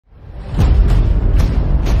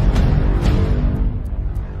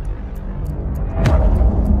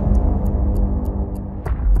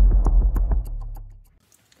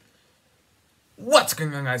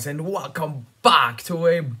going on, guys, and welcome back to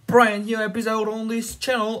a brand new episode on this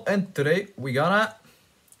channel. And today we gonna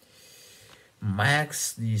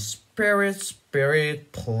max the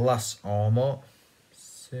Spirit plus armor.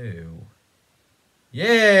 So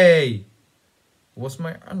yay! It was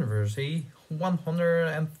my anniversary,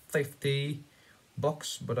 150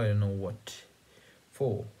 bucks, but I don't know what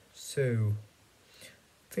for. So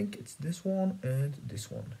I think it's this one and this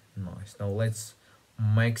one. Nice. Now let's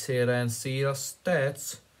max it and see the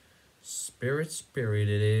stats. Spirit it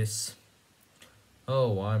is.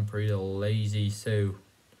 Oh, I'm pretty lazy, so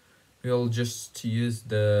we'll just use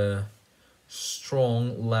the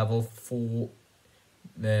strong level 4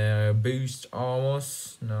 boost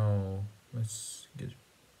armors. No, let's get.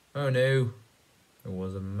 Oh no, there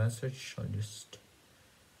was a message. I just.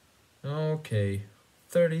 Okay,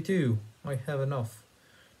 32. I have enough.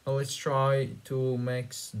 Now let's try to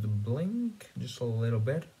max the blink just a little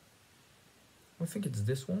bit. I think it's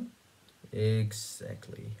this one.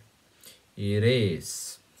 Exactly. It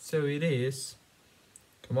is. So it is.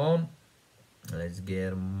 Come on. Let's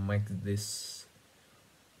get max this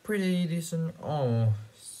pretty decent. Oh,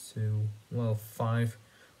 so well, 5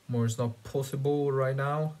 more is not possible right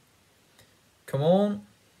now. Come on.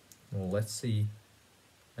 Well, let's see.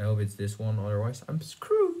 I hope it's this one, otherwise I'm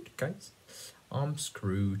screwed, guys. I'm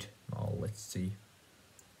screwed. Now let's see.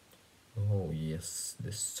 Oh yes,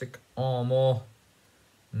 the sick armor.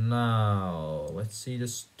 Now let's see the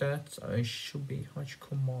stats. I should be Hutch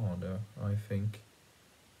Commander, I think.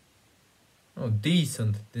 Oh,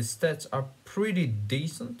 decent. The stats are pretty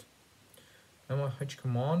decent. Am I Hutch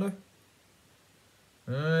Commander?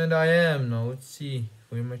 And I am. Now let's see.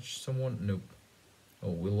 We match someone. Nope.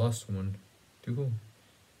 Oh, we lost one. To whom?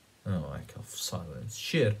 Oh, lack of silence.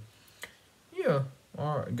 Shit. Yeah,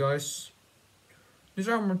 alright guys, this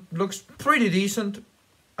armor looks pretty decent.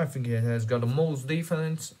 I think it has got the most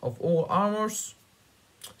defense of all armors.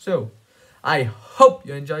 So, I hope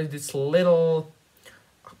you enjoyed this little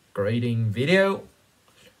upgrading video.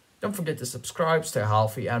 Don't forget to subscribe, stay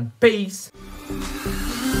healthy and peace.